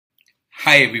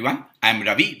Hi everyone, I'm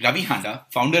Ravi Handa,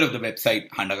 founder of the website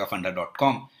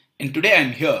handagafunda.com, and today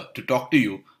I'm here to talk to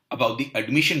you about the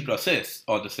admission process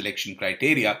or the selection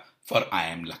criteria for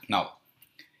IIM Lucknow.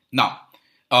 Now,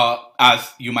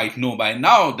 as you might know by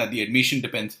now that the admission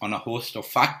depends on a host of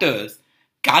factors,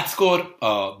 CAT score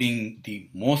being the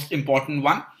most important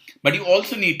one, but you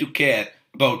also need to care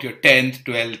about your 10th,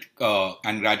 12th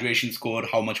and graduation score,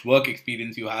 how much work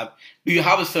experience you have, do you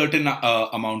have a certain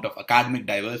amount of academic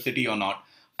diversity or not,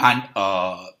 and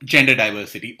gender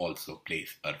diversity also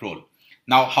plays a role.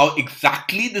 Now, how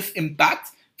exactly this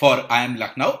impacts for IIM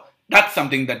Lucknow, that's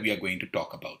something that we are going to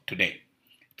talk about today.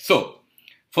 So,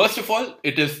 first of all,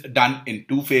 it is done in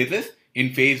two phases.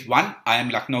 In phase one,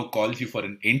 IIM Lucknow calls you for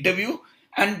an interview,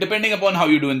 and depending upon how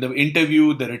you do in the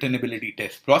interview, the written ability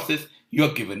test process, you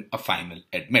are given a final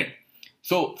admit.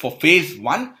 So, for phase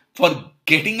one, for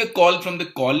getting a call from the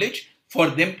college, for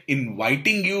them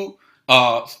inviting you,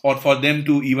 or for them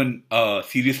to even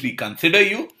seriously consider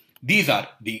you, these are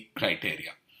the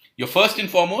criteria. Your first and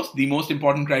foremost, the most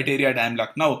important criteria at IIM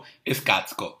Lucknow is CAT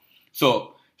score.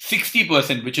 So,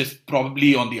 60%, which is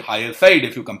probably on the higher side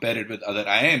if you compare it with other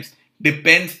IIMs,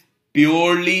 depends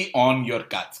purely on your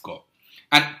CAT score.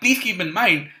 And please keep in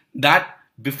mind that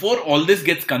before all this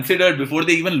gets considered, before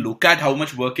they even look at how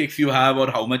much work ex you have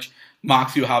or how much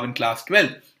marks you have in class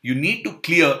 12, you need to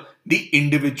clear the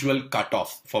individual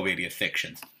cutoffs for various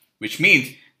sections, which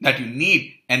means that you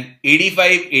need an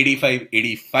 85, 85,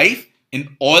 85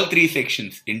 in all three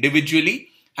sections individually,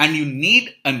 and you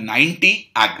need a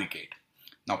 90 aggregate.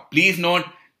 Now, please note,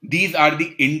 these are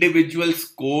the individual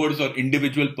scores or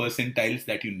individual percentiles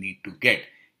that you need to get.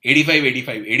 85,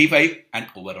 85, 85 and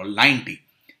overall 90.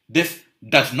 This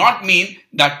does not mean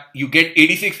that you get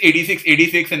 86, 86,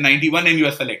 86 and 91 and you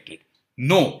are selected.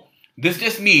 No, this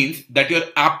just means that your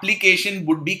application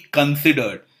would be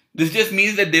considered. This just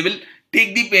means that they will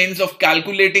take the pains of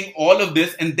calculating all of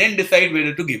this and then decide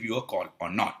whether to give you a call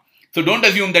or not. So don't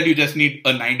assume that you just need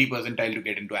a 90 percentile to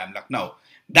get into IIM Lucknow.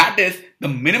 That is the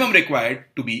minimum required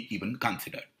to be even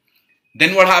considered.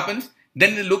 Then what happens?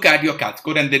 Then they look at your CAT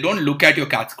score, and they don't look at your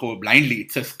CAT score blindly.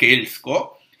 It's a scaled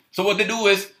score. So what they do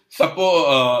is,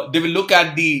 suppose they will look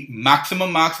at the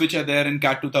maximum marks which are there in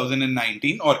CAT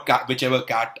 2019 or whichever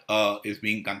CAT is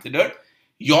being considered.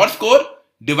 Your score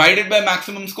divided by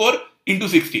maximum score into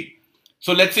 60.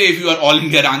 So let's say if you are all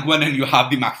India rank 1 and you have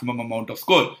the maximum amount of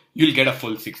score, you'll get a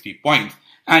full 60 points.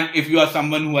 And if you are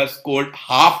someone who has scored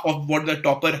half of what the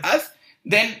topper has,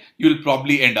 then you'll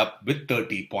probably end up with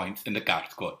 30 points in the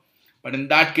CAT score. But in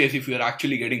that case, if you're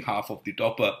actually getting half of the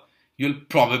topper, you'll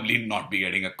probably not be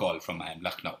getting a call from IIM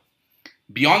Lucknow.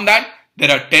 Beyond that, there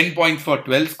are 10 points for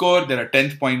 12 score. There are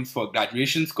 10 points for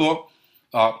graduation score.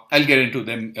 I'll get into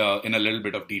them in a little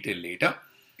bit of detail later.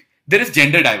 There is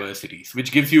gender diversity,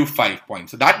 which gives you 5 points.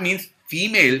 So that means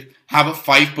females have a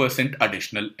 5%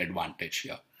 additional advantage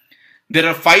here. There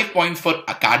are 5 points for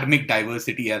academic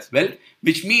diversity as well,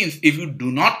 which means if you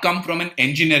do not come from an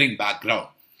engineering background,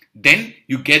 then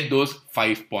you get those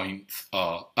 5 points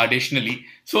additionally,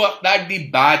 so that the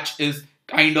batch is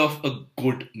kind of a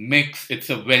good mix. It's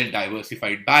a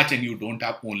well-diversified batch and you don't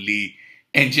have only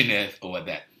engineers over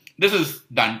there. This is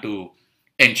done to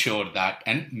ensure that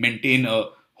and maintain a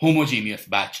homogeneous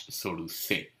batch, so to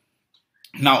say.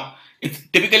 Now, it's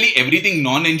typically everything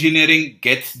non-engineering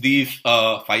gets these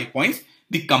 5 points.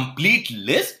 The complete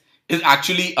list is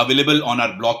actually available on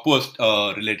our blog post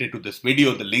related to this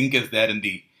video. The link is there in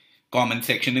the comment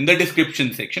section, in the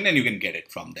description section, and you can get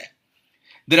it from there.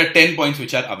 There are 10 points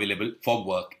which are available for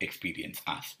work experience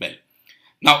as well.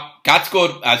 Now, CAT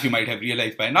score, as you might have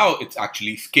realized by now, it's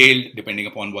actually scaled depending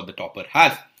upon what the topper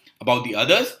has. About the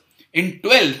others, in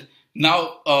 12th,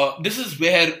 now this is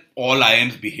where all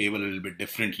IIMs behave a little bit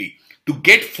differently. To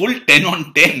get full 10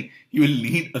 on 10, you will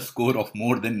need a score of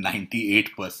more than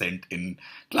 98% in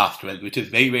class 12, which is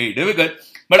very, very difficult.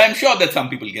 But I'm sure that some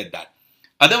people get that.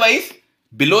 Otherwise,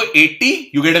 below 80,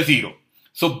 you get a 0.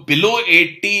 So below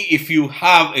 80, if you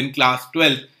have in class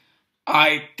 12,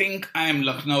 I think IIM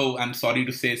Lucknow, I'm sorry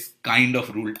to say, is kind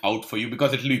of ruled out for you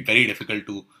because it will be very difficult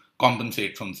to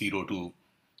compensate from 0 to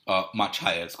much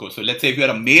higher score. So let's say if you're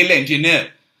a male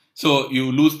engineer, so you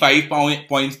lose 5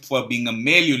 points for being a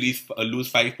male, you lose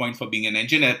 5 points for being an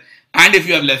engineer. And if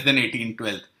you have less than 80 in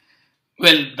 12th,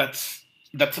 well, that's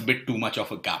a bit too much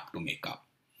of a gap to make up.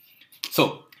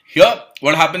 So here,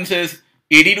 what happens is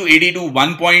 80 to 82,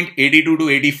 1 point, 82 to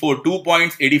 84, 2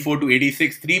 points, 84 to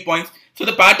 86, 3 points. So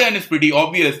the pattern is pretty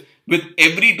obvious. With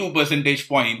every 2 percentage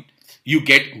point, you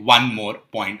get 1 more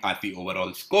point as the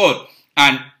overall score.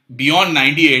 And beyond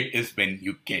 98 is when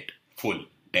you get full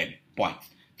 10 points.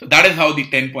 So that is how the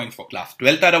 10 points for class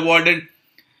 12th are awarded.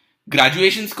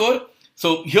 Graduation score.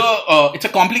 So here it's a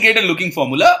complicated looking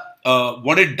formula.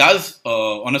 What it does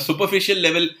on a superficial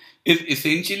level is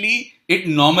essentially it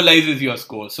normalizes your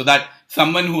score so that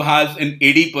someone who has an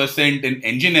 80% in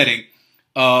engineering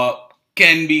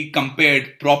can be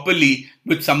compared properly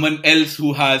with someone else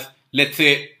who has, let's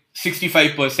say,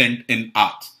 65% in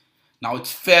arts. Now,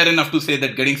 it's fair enough to say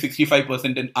that getting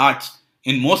 65% in arts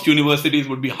in most universities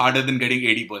would be harder than getting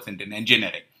 80% in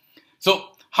engineering. So,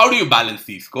 how do you balance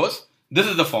these scores? This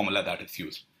is the formula that is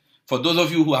used. For those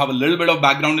of you who have a little bit of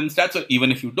background in stats, or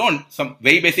even if you don't, some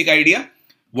very basic idea,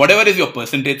 whatever is your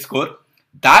percentage score,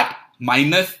 that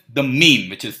minus the mean,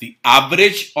 which is the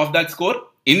average of that score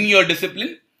in your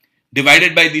discipline,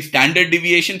 divided by the standard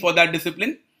deviation for that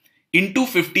discipline, into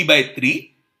 50 by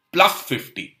 3 plus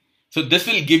 50. So this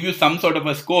will give you some sort of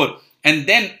a score. And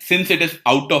then since it is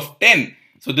out of 10,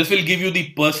 so this will give you the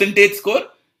percentage score,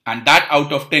 and that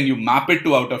out of 10, you map it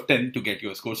to out of 10 to get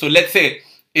your score. So let's say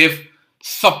if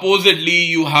supposedly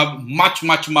you have much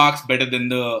marks better than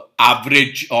the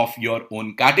average of your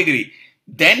own category,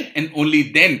 then and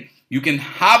only then you can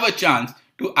have a chance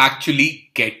to actually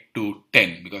get to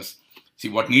 10. Because see,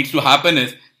 what needs to happen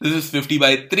is this is 50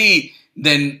 by 3,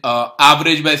 then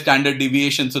average by standard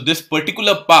deviation. So this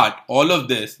particular part, all of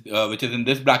this, which is in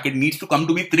this bracket, needs to come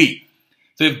to be 3.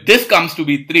 So if this comes to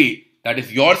be 3, that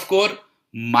is your score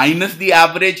minus the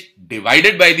average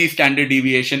divided by the standard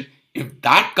deviation. If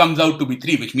that comes out to be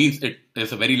 3, which means it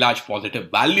is a very large positive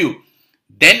value,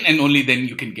 then and only then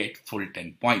you can get full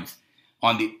 10 points.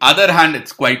 On the other hand,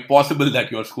 it's quite possible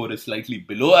that your score is slightly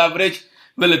below average.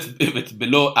 Well, if it's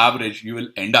below average, you will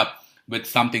end up with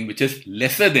something which is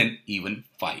lesser than even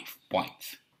 5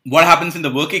 points. What happens in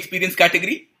the work experience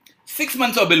category? 6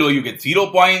 months or below, you get 0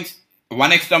 points.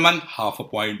 1 extra month, half a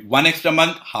point. 1 extra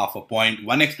month, half a point.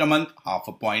 1 extra month, half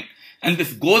a point. And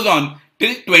this goes on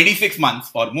till 26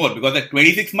 months or more, because at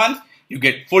 26 months, you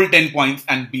get full 10 points,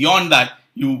 and beyond that,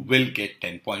 you will get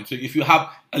 10 points. So if you have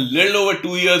a little over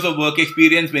 2 years of work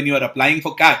experience when you are applying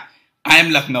for CAT,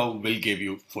 IIM Lucknow will give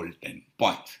you full 10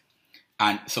 points.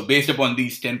 And so based upon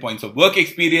these 10 points of work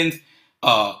experience,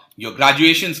 your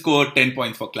graduation score, 10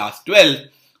 points for class 12,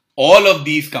 all of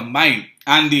these combined,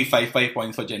 and the 5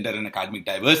 points for gender and academic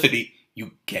diversity,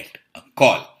 you get a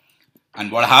call.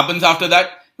 And what happens after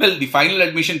that? Well, the final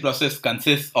admission process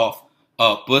consists of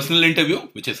a personal interview,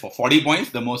 which is for 40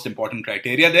 points, the most important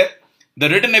criteria there. The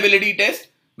written ability test,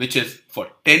 which is for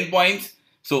 10 points.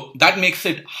 So that makes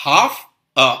it half.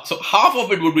 So half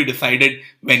of it would be decided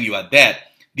when you are there.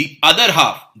 The other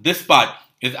half, this part,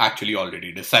 is actually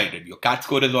already decided. Your CAT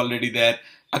score is already there.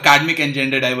 Academic and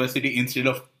gender diversity, instead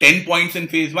of 10 points in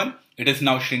phase 1, it is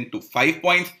now shrink to 5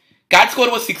 points. CAT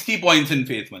score was 60 points in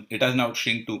phase 1. It has now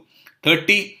shrink to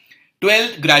 30.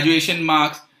 12 graduation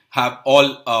marks have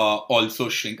all also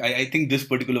shrink. I think this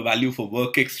particular value for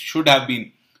WorkX should have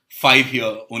been 5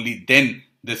 here. Only then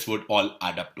this would all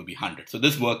add up to be 100. So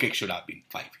this WorkX should have been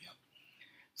 5 here.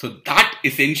 So that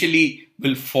essentially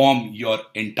will form your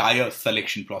entire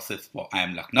selection process for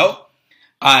IIM Lucknow.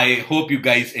 I hope you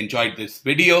guys enjoyed this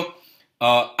video.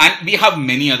 And we have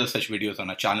many other such videos on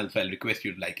our channel, so I'll request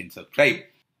you to like and subscribe.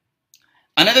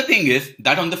 Another thing is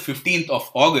that on the 15th of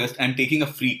August, I'm taking a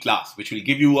free class, which will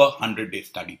give you a 100-day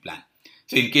study plan.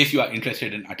 So in case you are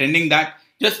interested in attending that,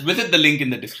 just visit the link in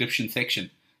the description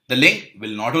section. The link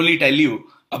will not only tell you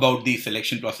about the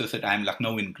selection process at IIM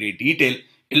Lucknow in great detail,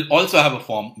 it'll also have a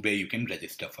form where you can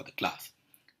register for the class.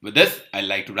 With this, I'd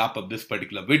like to wrap up this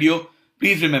particular video.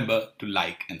 Please remember to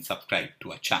like and subscribe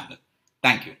to our channel.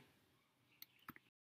 Thank you.